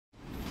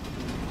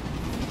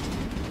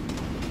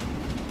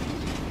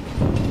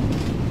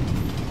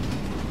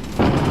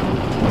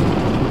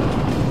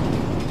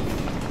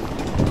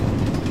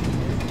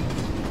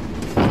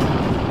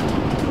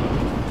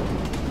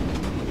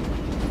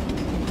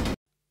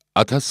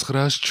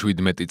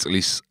1917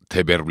 წლის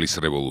თებერვლის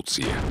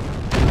რევოლუცია.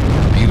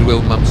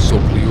 პირველმა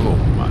მსოფლიო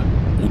ომმა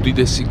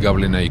უდიდესი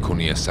გავლენა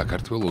იქონია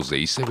საქართველოზე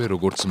ისევე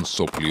როგორც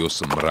მსოფლიოს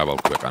მრავალ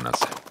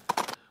ქვეყანაზე.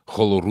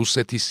 ხოლო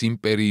რუსეთის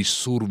იმპერიის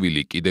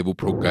სურვილი კიდევ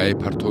უფრო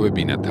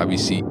გაეფართოვებინა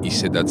თავისი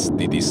ისედაც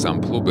დიდი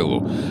სამფლობელო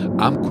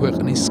ამ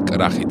ქვეყნის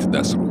კრახით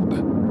დასრულდა.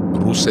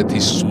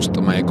 რუსეთის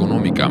სუსტმა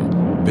ეკონომიკამ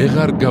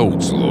ვეღარ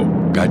გაუძლო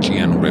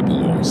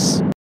გაჭიანურებულ ომს.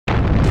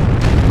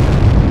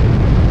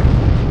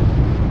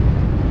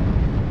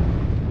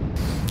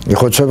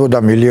 იხოცებოდა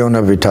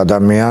მილიონობით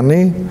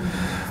ადამიანი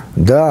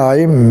და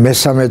აი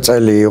მესამე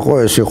წელი იყო,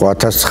 ეს იყო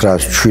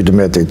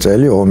 1917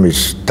 წელი ომის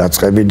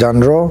დაწყებიდან,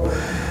 რომ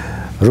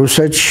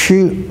რუსეთში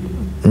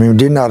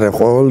მიმდინარე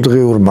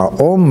ყოველდღიურმა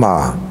ომმა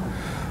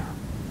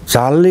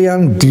ძალიან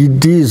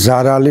დიდი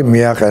ზარალი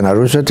მიაყენა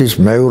რუსეთის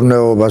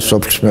მეურნეობას,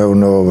 სოფლის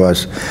მეურნეობას,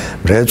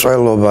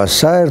 მრეწველობას,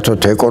 საერთოდ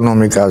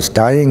ეკონომიკას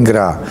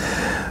დაინგრა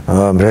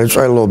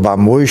მრეწველობა,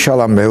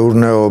 მოიშალა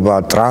მეურნეობა,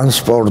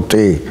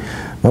 ტრანსპორტი.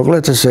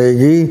 მოკლედ ესე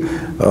იგი,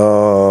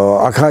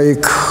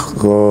 აქა-იქ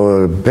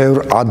ბევრ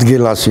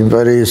ადგილას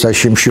იმპერიის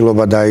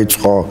შიმშილობა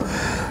დაიწყო.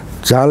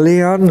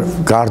 ძალიან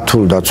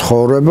გართულდა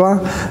ცხოვრება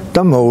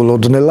და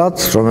მოულოდნელად,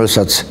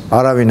 რომელსაც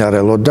არავინ არ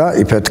ელოდა,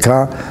 იფეთქა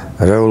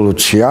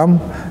რევოლუციამ.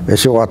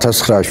 ეს იყო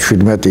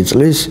 1917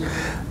 წლის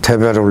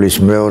თებერვლის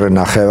მეორე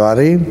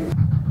ნახევარი.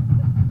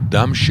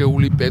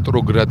 დამშეული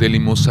პეტროგრადელი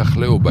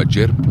მოსახლეობა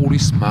ჯერ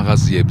პურის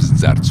მაღაზიებს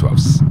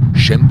ძარცვავს,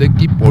 შემდეგ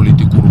კი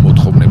პოლიტიკურ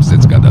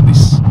მოთხოვნებზეც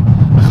გადადის.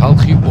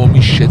 ხალხი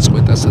ომის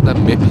შეწყვეტასა და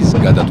მეფის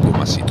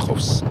გადადგომას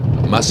ითხოვს.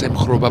 მას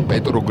ემხრობა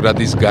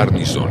პეტროგრადის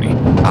გარნიზონი,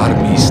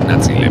 არმიის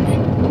ნაწილები,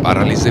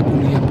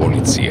 პარალიზებულია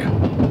პოლიცია.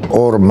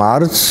 2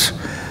 მარტს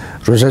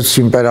რუსეთის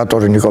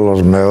იმპერატორი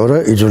ნიკოლოზ მეორე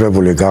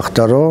იძულებული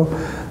გახდა, რომ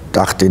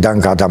ტახტიდან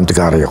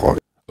გადამდგარიყო.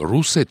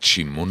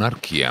 რუსეთში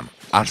მონარქიამ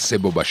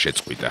არსებობა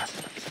შეწყვიტა.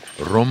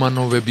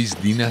 რომანოვების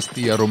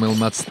დინასტია,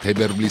 რომელმაც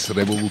თებერვლის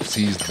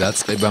რევოლუციის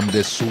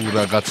დაწყებამდე სულ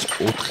რაღაც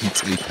 4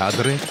 წლით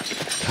ადრე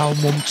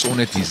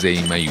თავმომწონეთ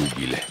იზეიმა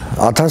იუბილე.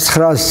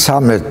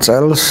 1913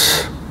 წელს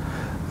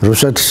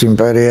რუსეთის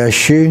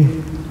იმპერიაში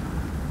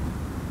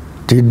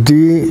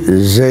დიდი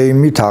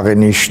ზეიმით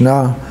აღინიშნა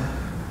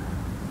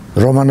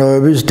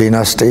რომანოვების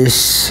დინასტიის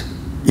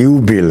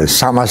იუბილე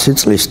 300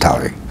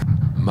 წლისთავი.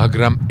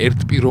 მაგრამ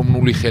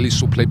ერთპიროვნული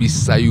ხელისუფლების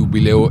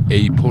საიუბილეო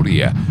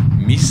ეიფორია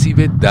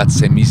მისივე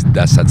დაცემის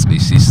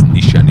დასაწყისის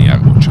ნიშანი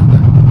აღმოჩნდა.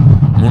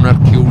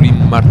 მონარქიული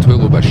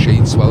მმართველობა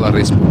შეიცვალა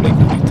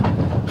რესპუბლიკურით,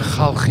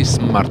 ხალხის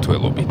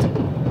მმართველობით.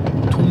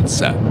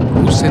 თუმცა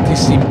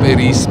რუსეთის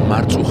იმპერიის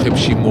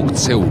მარწუხებში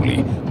მოქცეული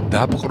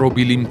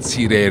დაპყრობილი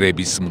მცირე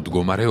ერების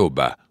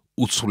მდგომარეობა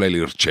უცვლელი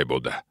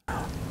რჩებოდა.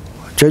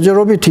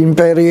 ჯერჯერობით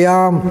იმპერია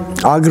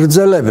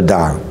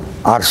აგრძელებდა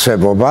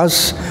არსებობას,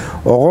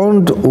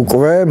 ოღონდ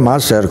უკვე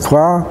მას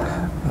ერქვა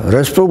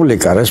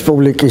რესპუბლიკა,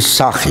 რესპუბლიკის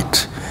სახით.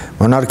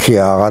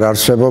 მონარქია აღარ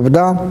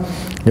არსებობდა.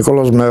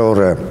 ნიკოლოზ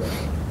მეორე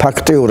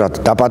ფაქტიურად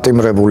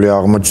დაპატიმრებული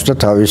აღმოჩნდა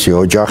თავისი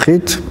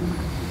ოჯახით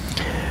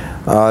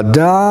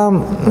და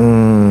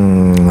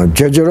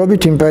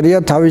ჯერჯერობით იმპერია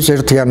თავის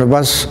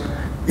ერთიანობას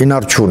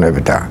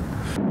ინარჩუნებდა.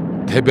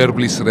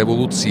 თებერვლის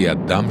რევოლუცია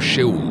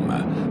დამშეულმა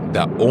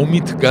და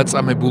ომით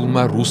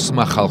გაწამებულმა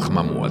რუსმა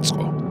ხალხმა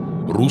მოაწყო.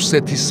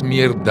 რუსეთის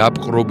მიერ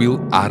დაპყრობილ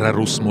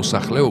არარუს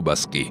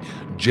მოსახლეობას კი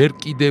ჯერ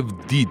კიდევ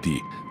დიდი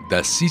და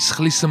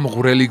სისხლის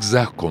მღვრელი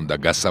გზა ჰქონდა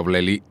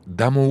გასავლელი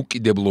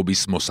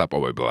დამოუკიდებლობის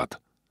მოსაპოვებლად.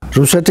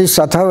 რუსეთის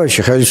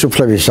სათავეში,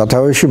 ხელისუფლების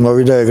სათავეში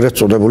მოვიდა ეგრეთ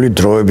წოდებული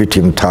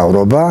დროებითი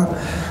მთავრობა,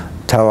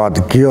 თავად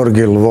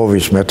გიორგი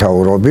ლვოვის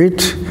მეთაურობით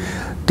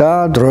და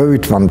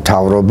დროებითმა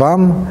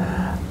მთავრობამ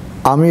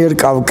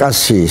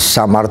ამიერკავკასიის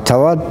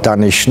სამართავად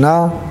დანიშნა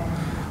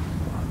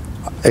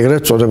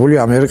ეგრეთ წოდებული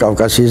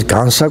ამიერკავკასიის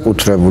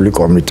განსაკუთრებული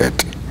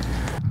კომიტეტი.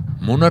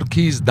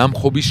 მონარქიის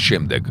დამხობის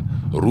შემდეგ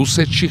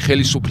რუსეთში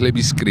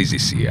ხელისუფლების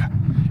კრიზისია.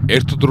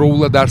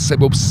 ერთდროულად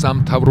არსებობს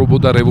სამთავრობო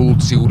და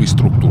რევოლუციური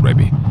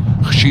სტრუქტურები.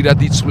 ხშირად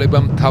იცვლება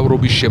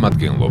მთავრობის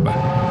შემადგენლობა.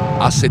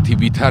 ასეთი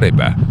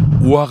ვითარება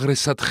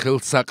უაღრესად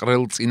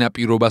ხელსაყრელ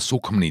წინაპირობას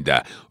უქმნიდა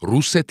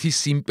რუსეთის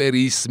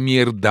იმპერიის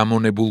მიერ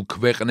დამონებულ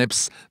ქვეყნებს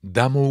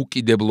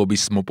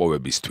დამოუკიდებლობის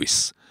მოპოვებისთვის.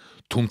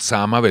 თუმცა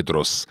ამავე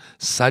დროს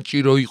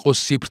საჭირო იყო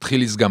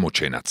სიფრთხილის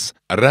გამოჩენაც,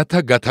 რათა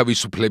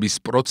გათავისუფლების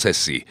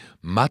პროცესი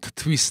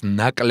მათთვის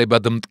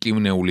ნაკლებად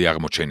მტკივნეული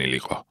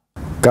აღმოჩენილიყო.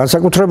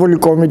 განსაკუთრებული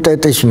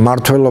კომიტეტის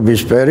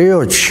მმართველობის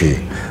პერიოდში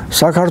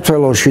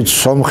საქართველოშიც,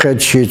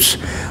 სომხეთშიც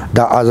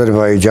და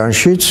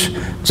აზერბაიჯანშიც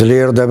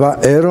ძლიერდება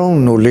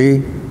ეროვნული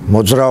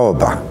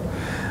მოძრაობა.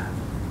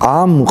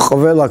 ამ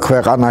ყველა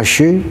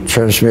ქვეყანაში,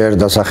 ჩემს მიერ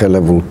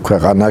დასახელებულ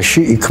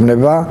ქვეყანაში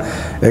იქმნება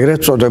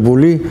ეგრეთ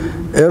წოდებული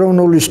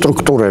ეროვნული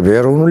სტრუქტურები,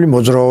 ეროვნული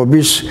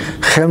მოძრაობის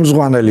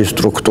ხელმძღვანელი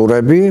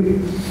სტრუქტურები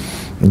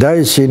და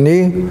ისინი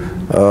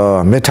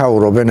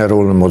მეთაურობენ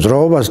ეროვნულ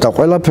მოძრაობას და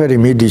ყველაფერი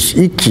მიდის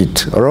იქით,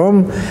 რომ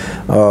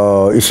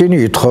ისინი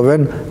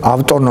ითხოვენ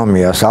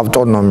ავტონომიას,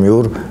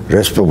 ავტონომიურ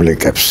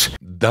რესპუბლიკებს.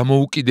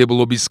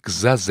 დამოუკიდებლობის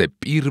გზაზე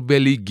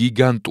პირველი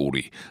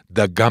გიგანტური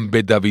და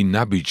გამბედავი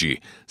ნაბიჯი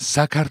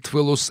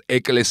საქართველოს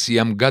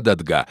ეკლესიამ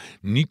გადადგა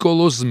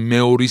ნიკოლოზ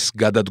მეორის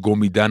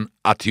გადადგომიდან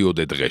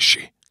 10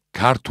 დღეში.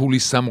 ქართული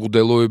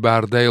სამღვდელოება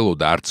არ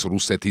დაელოდა არც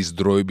რუსეთის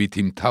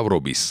დროებითი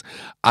მთავრობის,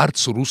 არც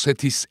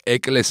რუსეთის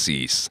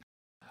ეკლესიის,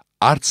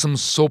 არც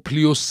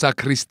მსოფლიოს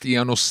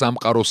საქრისტიანო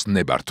სამყაროს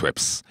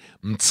ნებართვებს.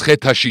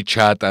 მცხეთაში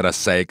ჩაატარა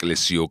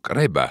საეკლესიო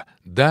კრება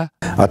და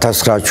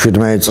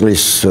 1917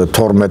 წლის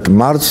 12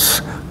 მარტს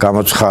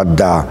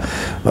გამოცხადდა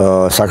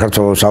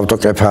საქართველოს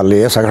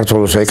ავტოკეფალია,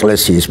 საქართველოს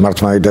ეკლესიის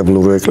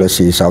მართლმადიდებლური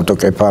ეკლესიის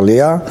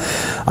ავტოკეფალია,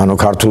 ანუ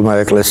ქართულმა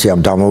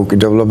ეკლესიამ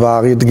დამოუკიდებლობა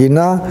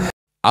აღიდგინა.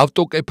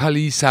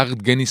 ავტოკეფალიის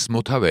აღდგენის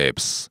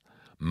მოთავეებს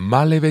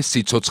მალევე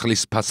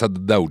სიცოცხლის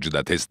ფასად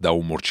დაუჯდათ ეს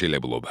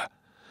დაუმორჩილებლობა.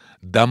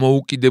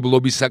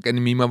 დამოუკიდებლობისაკენ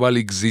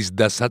მიმავალი გზის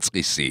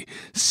დასაწყისი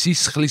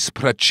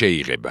სისხლისფრად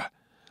შეიღება,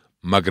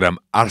 მაგრამ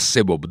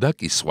არსებობდა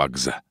კი სხვა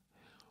გზა.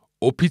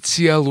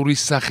 ოფიციალური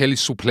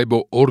სახელისუფლებო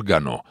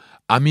ორგანო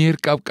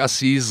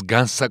ამიერკავკასიის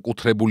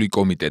განსაკუთრებული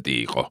კომიტეტი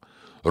იყო,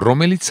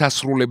 რომელიც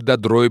ასრულებდა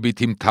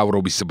დროებითი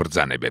მთავრობის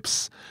ბრძანებებს.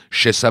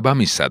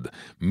 შესაბამისად,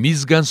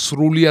 მისგან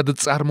სრულიად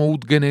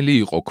წარმოუდგენელი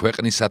იყო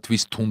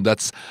ქვეყნისათვის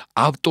თუნდაც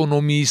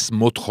ავტონომიის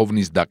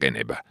მოთხოვნის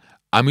დაყენება.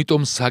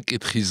 ამიტომ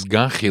საკითხის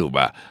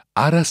განხილვა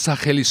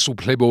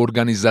არასახელისუფლებო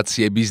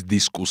ორგანიზაციების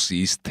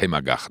დისკუსიის თემა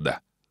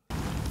გახდა.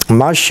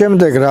 მას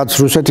შემდეგ, რაც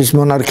რუსეთის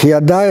მონარქია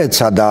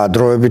დაეცა და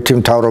დროებითი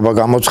მთავრობა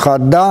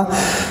გამოცხადდა,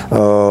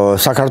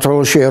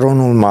 საქართველოში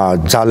ეროვნულმა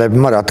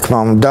ძალებმა, რა თქმა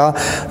უნდა,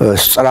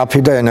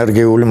 სწრაფი და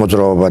ენერგიული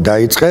მოძრაობა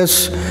დაიწყეს.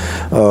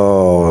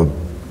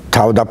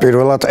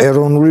 თავდაპირველად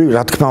ეროვნული,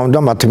 რა თქმა უნდა,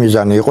 მათი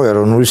მიზანი იყო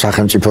ეროვნული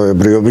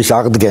სახელმწიფოებრიობის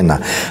აღდგენა.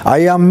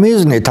 აი ამ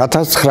მიზნით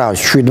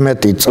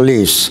 1917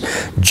 წლის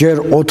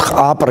ჯერ 4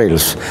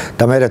 აპრილს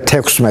და მერე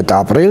 16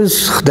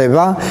 აპრილს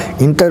ხდება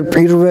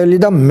პირველი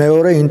და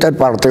მეორე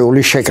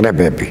ინტერპარტიული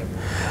შეკრებები.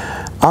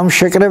 ამ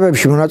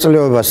შეკრებებში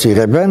მონაწილეობას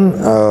იღებენ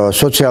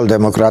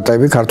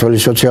სოციალ-დემოკრატები, ქართველი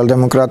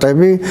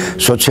სოციალ-დემოკრატები,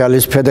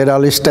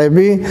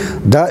 სოციალისტ-ფედერალისტები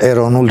და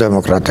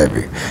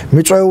ეროვნულ-დემოკრატები.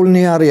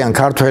 მიწვეულნი არიან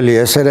ქართველი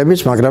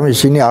ესერებიც, მაგრამ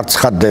ისინი არ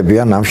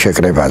ცხადდებიან ამ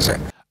შეკრებაზე.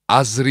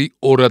 აზრი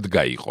ორად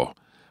გაიყო.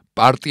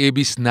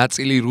 პარტიების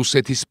ნაწილი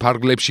რუსეთის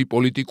ფარგლებში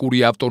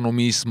პოლიტიკური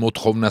ავტონომიის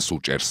მოთხოვნას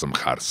უჭერს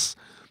მხარს.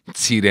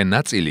 მცირე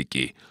ნაწილი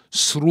კი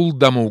სრულ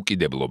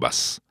დამოუკიდებლობას.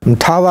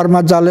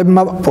 მთავარმა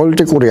ძალებმა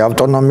პოლიტიკური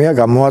ავტონომია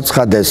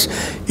გამოაცხადეს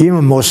იმ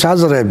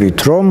მოსაზრებით,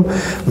 რომ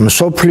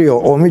მსოფლიო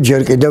ომი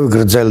ჯერ კიდევ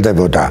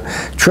გრძელდებოდა.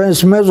 ჩვენს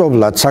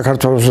მეზობლად,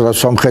 საქართველოსა და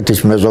სომხეთის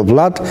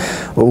მეზობლად,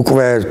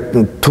 უკვე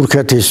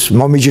თურქეთის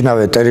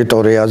მომიჯნავე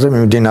ტერიტორიაზე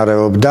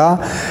მიმდინარეობდა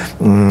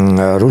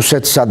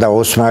რუსეთსა და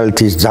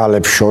ოსმალეთის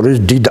ძალებს შორის,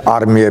 დიდ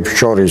არმიებს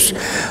შორის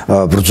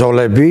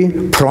ბრძოლები,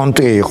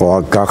 ფრონტი იყო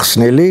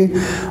გახსნილი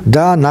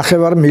და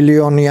 9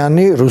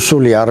 მილიონიანი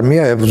რუსული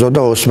არმია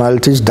ებრძოდა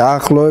ოსმალეთის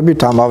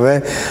დაახლოებით ამავე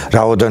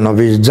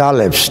რაოდენობის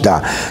ძალებს და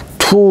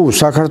თუ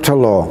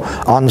საქართველო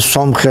ან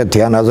სომხეთი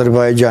ან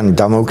აზერბაიჯანი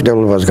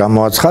დამოუკიდებლობას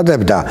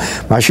გამოაცხადებდა,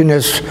 მაშინ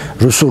ეს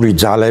რუსული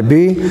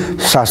ძალები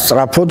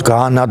სასწრაფოდ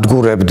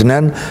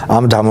გაანადგურებდნენ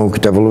ამ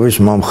დამოუკიდებლობის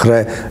მომხრე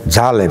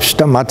ძალებს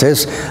და მათ ეს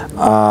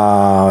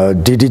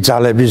დიდი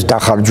ძალების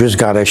დახარჯვის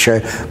გარეშე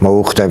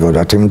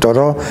მოუხდებოდათ, იმიტომ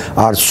რომ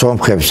არც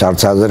სომხებს,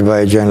 არც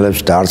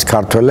აზერბაიჯანელებს და არც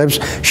ქართველებს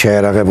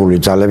შეერაღებული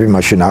ძალები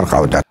მაშინ არ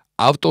ყავდათ.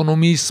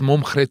 ავტონომიის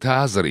მომხრეთა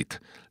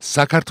აზრით,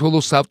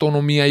 საქართველოს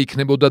ავტონომია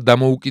იქნებოდა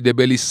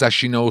დამოუკიდებელი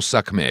საშინაო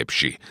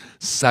საქმეებში,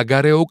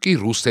 საგარეო კი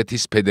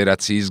რუსეთის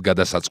ფედერაციის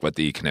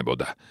გადასაწყვეტი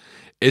იქნებოდა.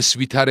 ეს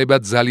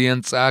ვითარება ძალიან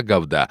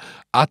წააგავდა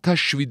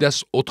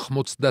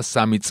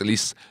 1783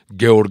 წლის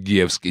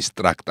გეორგიევსკის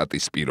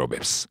ტრაქტატის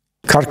პირობებს.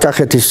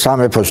 ქართლ-კახეთის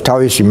სამეფოს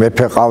თავისი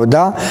მეფე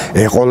ყავდა,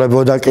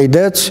 ეყოლებოდა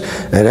კიდეც,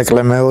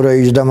 ერეკლე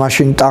მეორე იჯდა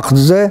მაშინ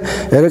ტახტზე,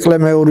 ერეკლე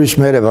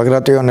მეორის მერე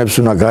ბაგრატიონებს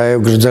უნდა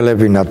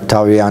გაეგრძელებინათ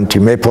თავიანთი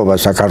მეფობა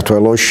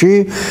საქართველოში.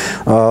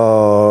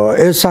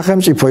 ეს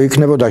სახელმწიფო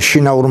იქნებოდა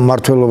შინაურ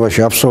მმართველობაში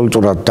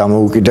აბსოლუტურად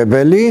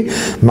დამოუკიდებელი,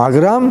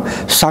 მაგრამ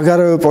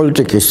საგარეო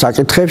პოლიტიკის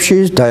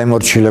საკითხებში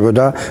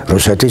დაემორჩილებოდა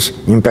რუსეთის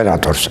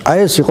იმპერატორს. აი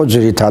ეს იყო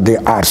ძირითადი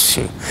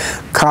არსი.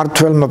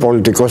 ქართველმა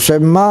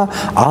პოლიტიკოსებმა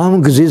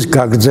ამ გზის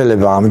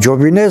გაგრძელება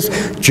ამჯობინეს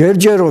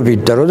ჯერჯერობით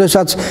და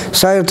როდესაც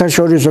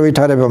საერთაშორისო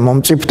ვითარება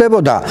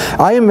მომწიფდებოდა,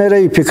 აი მერე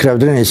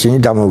იფიქრებდნენ ისინი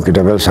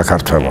დამოუკიდებელ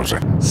საქართველოზე.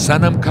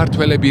 სანამ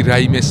ქართველები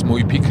რაიმეს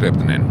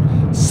მოიფიქრებდნენ,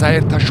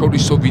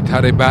 საერთაშორისო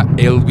ვითარება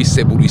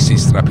ელვისებური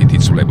სისწრაფით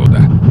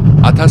იცვლებოდა.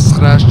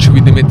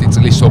 1917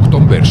 წლის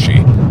ოქტომბერში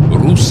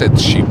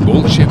რუსეთში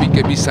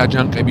ბოლშევიკების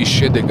აჯანყების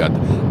შედეგად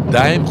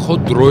დაემხო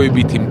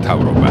დროებითი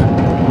მთავრობა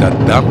და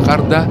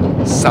დამყარდა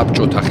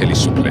საბჭოთა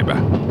ხელისუფლება.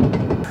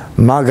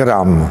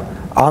 მაგრამ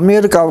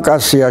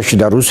ამიერკავკასიაში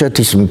და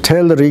რუსეთის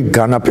მთელ რიგ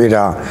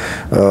განაპირა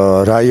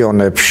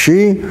რაიონებში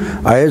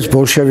აი ეს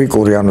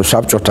ბოლშევიკური, ანუ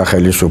საბჭოთა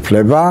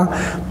ხელისუფლება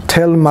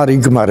მთელმა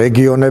რიგმა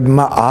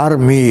რეგიონებმა არ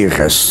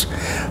მიიღეს.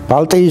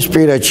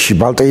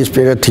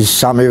 ბალტიისპირეთის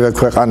სამივე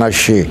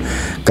ქვეყანაში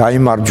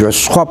გაიმარჯვეს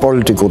სხვა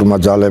პოლიტიკურმა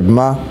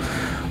ძალებმა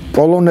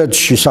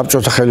პოლონეთში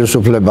საბჭოთა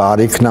ხელისუფლება არ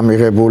იქნა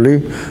მიღებული,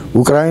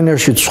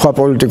 უკრაინაში სხვა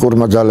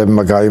პოლიტიკურმა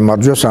ძალებმა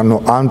გაიმარჯვეს, ანუ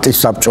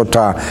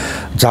ანტისაბჭოთა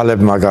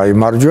ძალებმა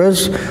გაიმარჯვეს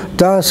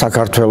და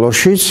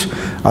საქართველოშიც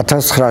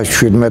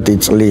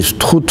 1917 წლის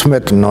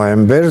 15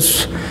 ნოემბერს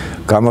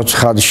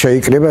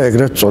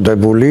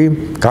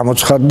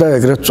გამოცხადდა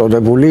ეგრეთ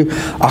წოდებული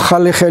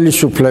ახალი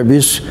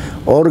ხელისუფლების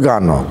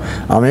ორგანო,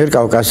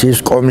 ამიერკავკასიის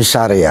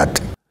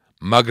კომისარიატი.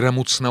 მაგრამ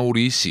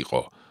უცნაური ის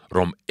იყო,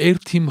 რომ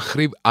ერთი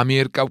მხრივ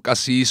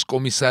ამიერკავკასიის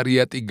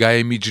კომისარიატი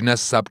გაემიჯნა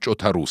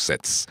საბჭოთა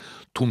რუსეთს,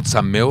 თუმცა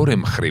მეორე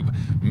მხრივ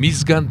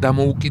მისგან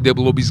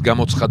დამოუკიდებლობის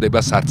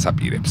გამოცხადებას არც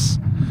აპირებს.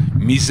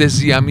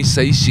 მიზეზი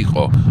ამისა ის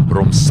იყო,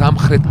 რომ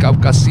სამხრეთ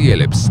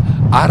კავკასიელებს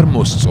არ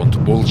მოსწონთ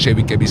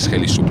ბოლშევიკების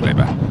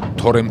ხელისუფლება,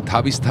 თორემ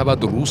თავისთავად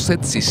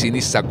რუსეთს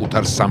ისინი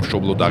საკუთარ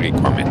სამშობლოდ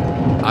აღიქვამენ.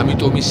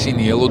 ამიტომ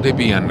ისინი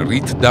ელოდებიან,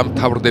 რით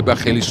დამთავრდება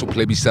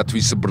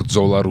ხელისუფლებისათვის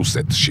ბრძოლა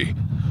რუსეთში.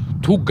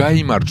 თუ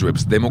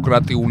გაიმარჯვებს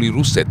დემოკრატიული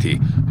რუსეთი,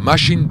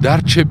 მაშინ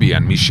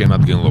დარჩებიან მის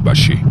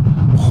შემადგენლობაში.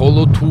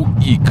 ხოლო თუ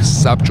იქ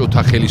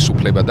საბჭოთა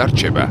ხელისუფლება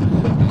დარჩება,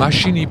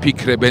 მაშინ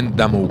იფიქრებენ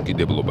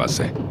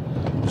დამოუკიდებლობაზე.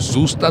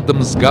 ზუსტად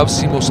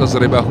მსგავსი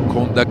მოსაზრება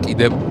ჰქონდა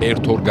კიდევ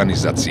ერთ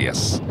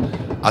ორგანიზაციას.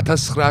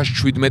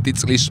 1917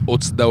 წლის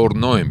 22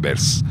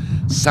 ნოემბერს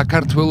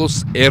საქართველოს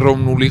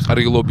ეროვნული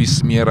ყრილობის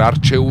მიერ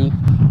არჩეულ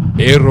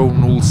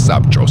ეროვნულ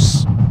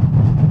საბჭოს.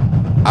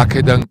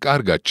 აქედან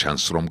კარგად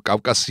ჩანს, რომ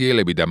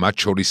კავკასიელები და მათ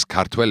შორის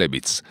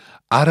ქართველებიც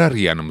არ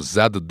არიან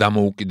მზად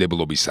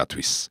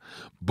დამოუკიდებლობისათვის.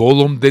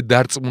 ბოლომდე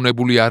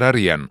დარწმუნებული არ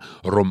არიან,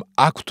 რომ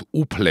აქვთ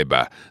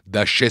უფლება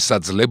და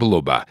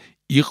შესაძლებლობა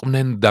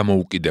იყვნენ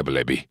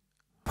დამოუკიდებლები.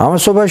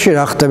 ამასობაში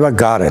რა ხდება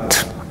გარეთ,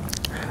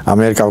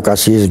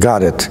 ამიერკავკასიის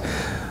გარეთ?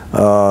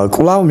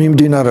 კვლავ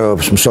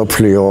მიმდინარეობს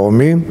მსოფლიო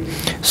ომი,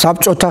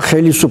 საბჭოთა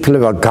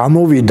ხელისუფლება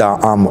გამოვიდა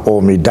ამ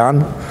ომიდან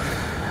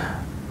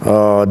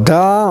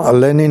და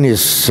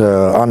ლენინის,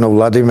 ანუ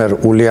ვლადიმერ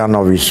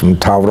ულიანოვის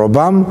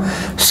მთავრობამ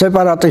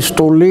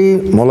სეპარატისტული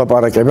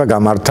მოლაპარაკება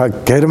გამართა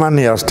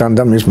გერმანიასთან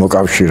და მის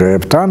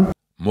მოკავშირეებთან.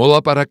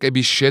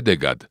 მოლაპარაკების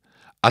შედეგად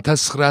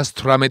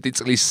 1918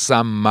 წლის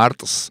 3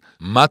 მარტს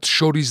მათ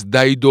შორის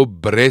დაიდო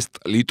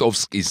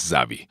ბრესტ-ლიტოვსკის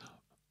ზავი.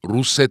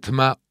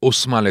 რუსეთმა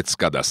ოსმალეთს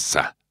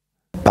გადასცა.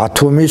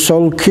 ბათუმის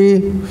ოლქი,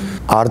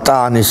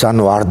 არტაანის,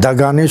 ანუ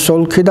არდაგანის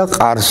ოლქი და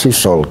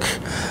ყარსის ოლქი.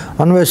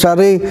 ანუ ეს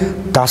არის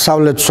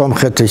დასავლეთ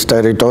სომხეთის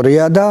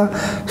ტერიტორია და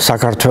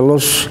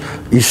საქართველოს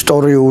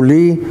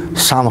ისტორიული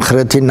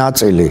სამხრეთი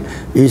ნაწილი,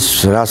 ის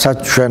რასაც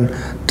ჩვენ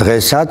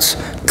დღესაც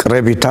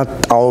კრებითად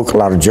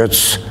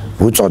ტაოკლარჯეთს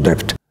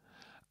უწოდებთ.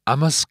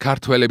 ამას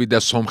ქართველები და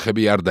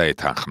სომხები არ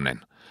დაეთანხმნენ.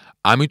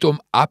 ამიტომ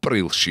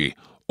აპრილში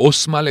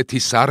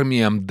ოსმალეთის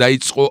არმიამ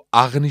დაიწყო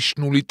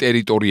აღნიშნული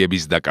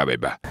ტერიტორიების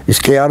დაკავება. ის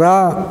კი არა,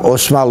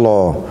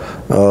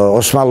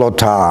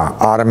 ოსმალოთა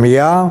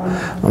არმია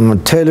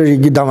მთელი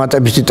რიგი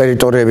დამატებითი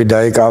ტერიტორიები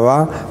დაიკავა,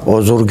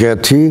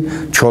 ოზურგეთი,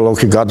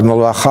 ჩოლოქი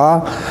გადმოლახა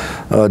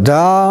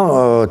და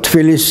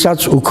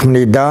თბილისსაც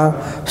უქმნიდა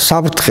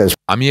საფრთხეს.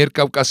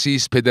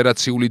 ამიერკავკასიის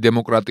ფედერაციული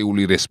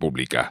დემოკრატიული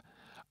რესპუბლიკა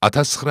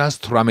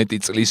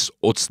 1918 წლის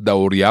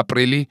 22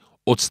 აპრილი,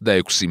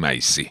 26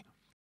 მაისი.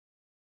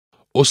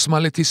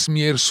 ოსმალეთის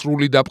მიერ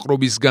სრული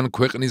დაპყრობისგან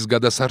ქვეყნის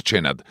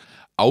გადასარჩენად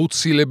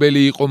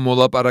აუცილებელი იყო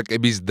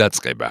მოლაპარაკების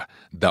დაწყება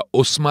და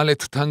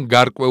ოსმალეთთან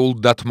გარკვეულ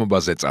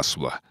დათმობაზე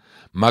წასვლა,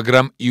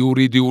 მაგრამ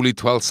იურიდიული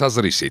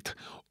თვალსაზრისით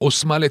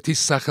ოსმალეთის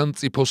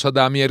სახელმწიფოსა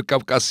და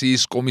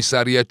ამიერკავკასიის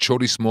კომისარიატს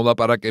შორის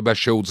მოლაპარაკება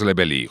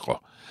შეუძლებელი იყო.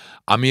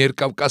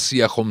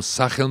 ამიერკავკასია ხომ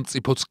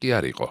სახელმწიფოც კი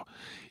არ იყო.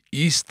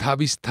 ის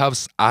თავის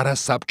თავს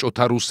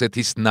არასაბჭოთა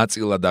რუსეთის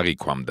ნაწილად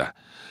აღიქვამდა.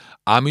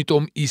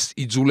 ამიტომ ის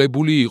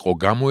იძულებული იყო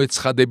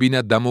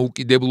გამოეცხადებინა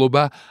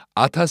დამოუკიდებლობა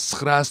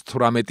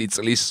 1918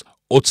 წლის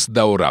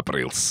 22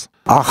 აპრილს.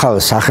 ახალ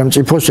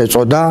სახელმწიფოს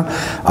ეწოდა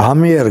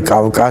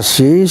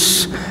ამიერკავკასიის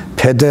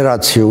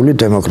ფედერაციული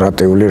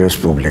დემოკრატიული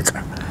რესპუბლიკა.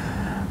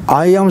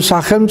 აი ამ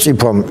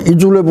სახელმწიფომ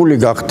იძულებული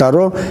გახდა,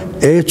 რომ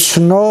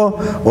ეცნო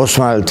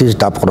ოსმალეთის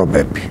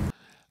დაპყრობები.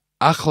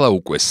 ახლა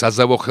უკვე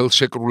საზავო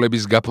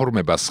ხელშეკრულების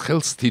გაფორმებას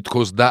ხელს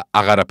თითქოს და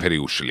აღარაფერი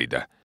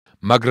უშლიდა.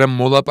 მაგრამ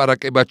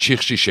მოლაპარაკება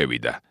ჩიხში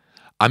შევიდა.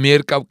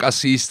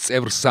 ამიერკავკასიის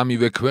წევრ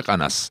სამივე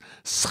ქვეყანას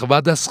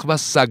სხვადასხვა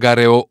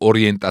საგარეო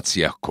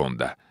ორიენტაცია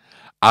ჰქონდა.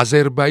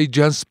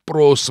 აზერბაიჯანს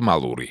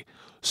პროოსმალური,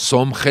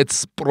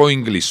 სომხეთს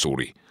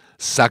პროინგლისური,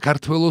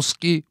 საქართველოს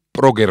კი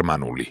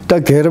პროგერმანული. და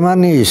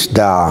გერმანიის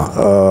და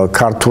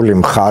ქართული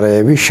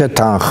მხარეები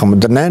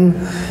შეთანხმდნენ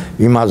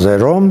იმაზე,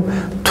 რომ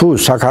თუ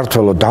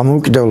საქართველო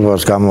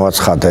დამოუკიდებლობას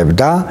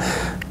გამოაცხადებდა,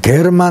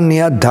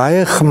 გერმანია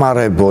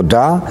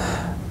დაეხმარებოდა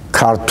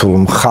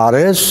ქართულ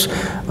მხარეს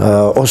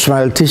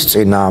ოსმალეთის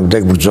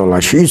წინააღმდეგ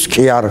ბრძოლაში. ის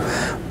კი არ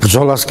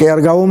ბრძოლას კი არ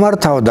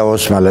გაუმართავდა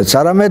ოსმალეთს,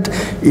 არამედ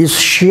ის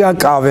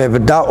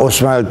შეაკავებდა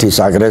ოსმალეთის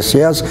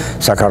აგრესიას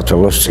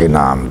საქართველოს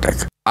წინააღმდეგ.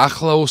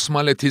 ახლა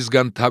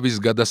ოსმალეთისგან თავის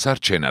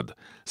გადასარჩენად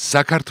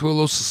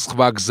საქართველოს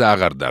სხვა გზა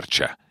აღარ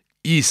დარჩა.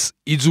 ის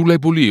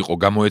იძულებული იყო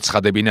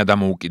გამოეცხადებინა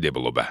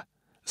დამოუკიდებლობა.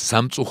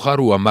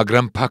 სამწუხაროა,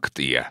 მაგრამ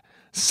ფაქტია,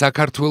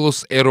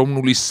 საქართველოს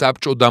ეროვნული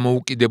საბჭო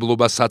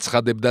დამოუკიდებლობას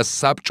აცხადებდა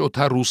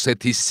საბჭოთა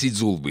რუსეთის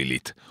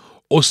სიძულვილით,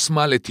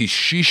 ოსმალეთის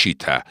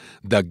შიშითა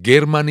და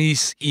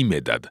გერმანიის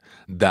იმედად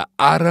და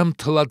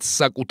არამთლად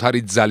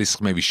საკუთარი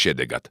ძალისხმევის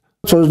შედეგად.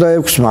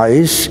 26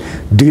 მაისს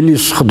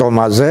დილის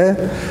სხდომაზე,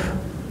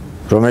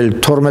 რომელიც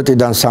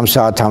 12-დან 3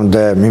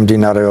 საათამდე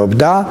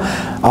მიმდინარეობდა,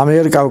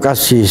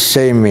 ამიერკავკასიის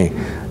სეიმი,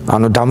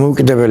 ანუ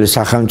დამოუკიდებელი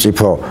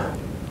სახელმწიფო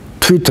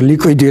თვით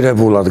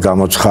ლიკვიდირებულად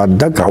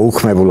გამოცხადდა,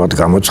 გაუქმებულად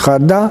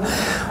გამოცხადდა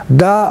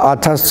და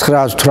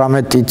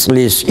 1918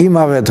 წლის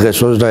იმავე დღეს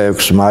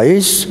 26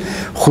 მაისს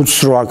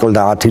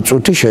 5:08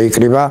 წუთი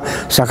შეიკრიბა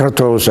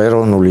საქართველოს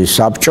ეროვნული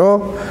საბჭო,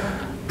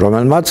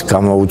 რომელმაც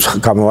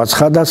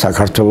გამოაცხადა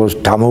საქართველოს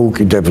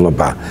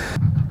დამოუკიდებლობა.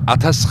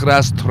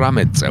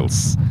 1918 წელს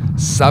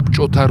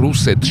საბჭოთა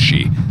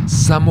რუსეთში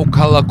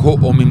სამოქალაქო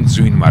ომი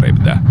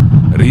მძვინვარებდა,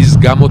 რის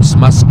გამოც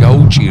მას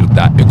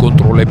გაუჭირდა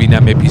ეკონტროლებინა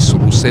მეფის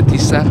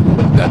რუსეთისა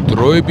და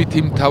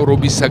დროებითი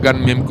მთავრობისაგან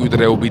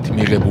მემკვიდრეობით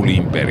მიღებული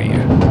იმპერია.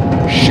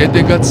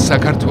 შედეგად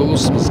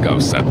საქართველოს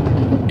მსგავსად,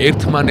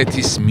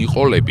 ერთმანეთის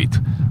მიყოლებით,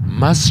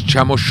 მას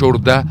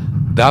ჩამოშორდა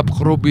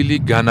დაპყრობილი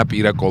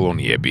განაპირა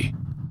კოლონიები.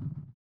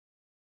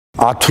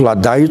 ათვლა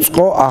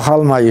დაიწყო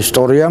ახალმა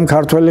ისტორიამ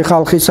ქართველი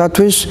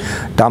ხალხისათვის,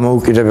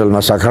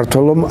 დამოუკიდებელმა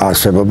საქართველომ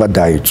არსებობა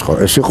დაიწყო.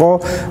 ეს იყო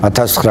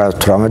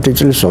 1918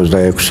 წლის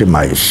 26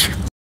 მაისი.